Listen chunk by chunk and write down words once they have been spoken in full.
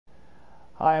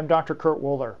Hi, I'm Dr. Kurt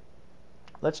Woeller.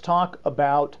 Let's talk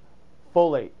about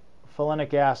folate,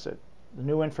 folinic acid, the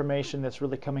new information that's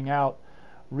really coming out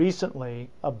recently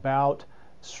about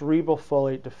cerebral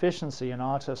folate deficiency in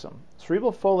autism.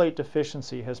 Cerebral folate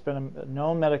deficiency has been a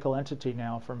known medical entity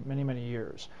now for many, many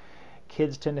years.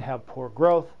 Kids tend to have poor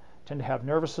growth, tend to have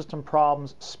nervous system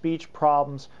problems, speech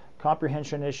problems,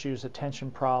 comprehension issues,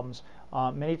 attention problems.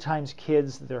 Many times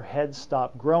kids, their heads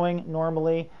stop growing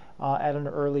normally at an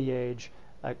early age,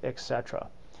 etc.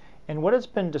 And what has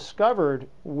been discovered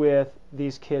with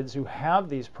these kids who have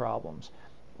these problems,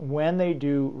 when they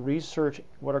do research,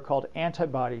 what are called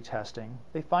antibody testing,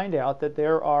 they find out that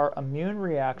there are immune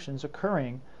reactions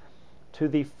occurring to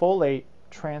the folate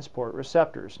transport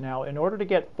receptors. Now, in order to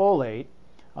get folate,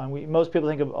 most people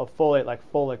think of folate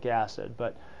like folic acid,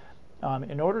 but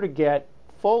in order to get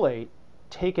folate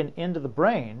taken into the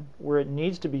brain, where it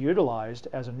needs to be utilized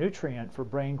as a nutrient for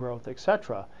brain growth,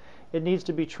 etc., it needs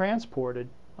to be transported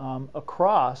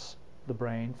across the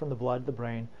brain, from the blood to the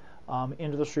brain,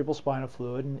 into the cerebral spinal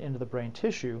fluid and into the brain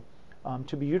tissue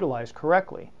to be utilized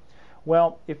correctly.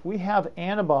 Well, if we have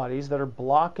antibodies that are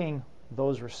blocking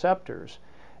those receptors,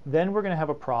 then we're going to have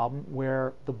a problem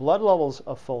where the blood levels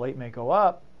of folate may go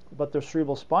up, but the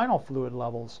cerebral spinal fluid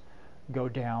levels go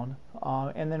down,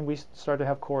 and then we start to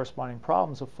have corresponding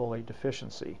problems of folate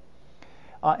deficiency.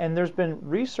 And there's been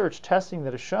research testing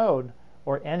that has showed,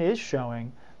 and is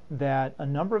showing, that a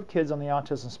number of kids on the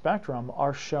autism spectrum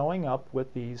are showing up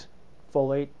with these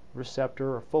folate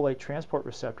receptor or folate transport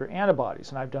receptor antibodies.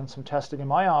 And I've done some testing in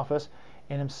my office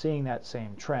and am seeing that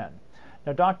same trend.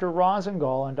 Now, Dr.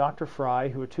 Rosengal and Dr. Fry,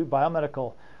 who are two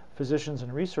biomedical physicians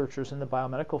and researchers in the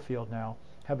biomedical field now,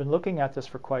 have been looking at this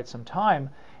for quite some time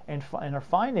and are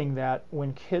finding that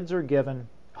when kids are given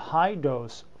high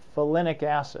dose folinic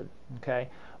acid, okay,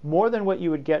 more than what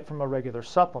you would get from a regular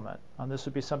supplement. This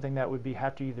would be something that would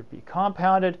have to either be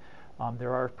compounded.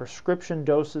 There are prescription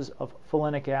doses of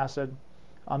folinic acid,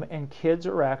 and kids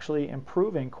are actually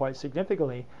improving quite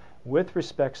significantly with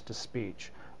respects to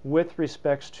speech, with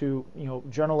respects to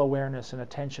general awareness and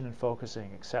attention and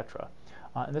focusing, etc.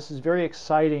 And this is very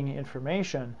exciting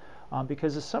information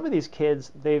because some of these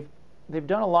kids, they've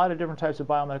done a lot of different types of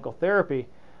biomedical therapy,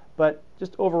 but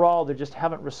just overall they just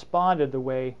haven't responded the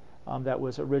way that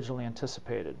was originally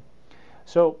anticipated.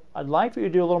 So I'd like for you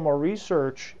to do a little more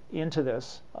research into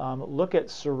this. Look at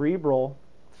cerebral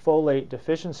folate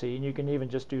deficiency, and you can even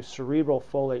just do cerebral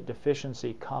folate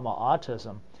deficiency,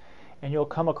 autism, and you'll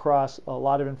come across a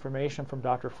lot of information from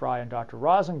Dr. Fry and Dr.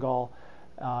 Rosengal,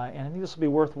 and I think this will be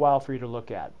worthwhile for you to look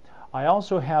at. I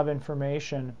also have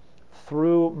information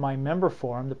through my member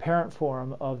forum, the parent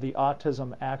forum of the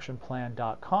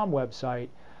autismactionplan.com website,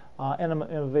 and I'm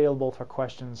available for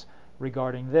questions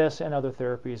regarding this and other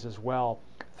therapies as well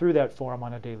through that forum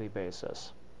on a daily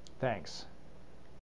basis. Thanks.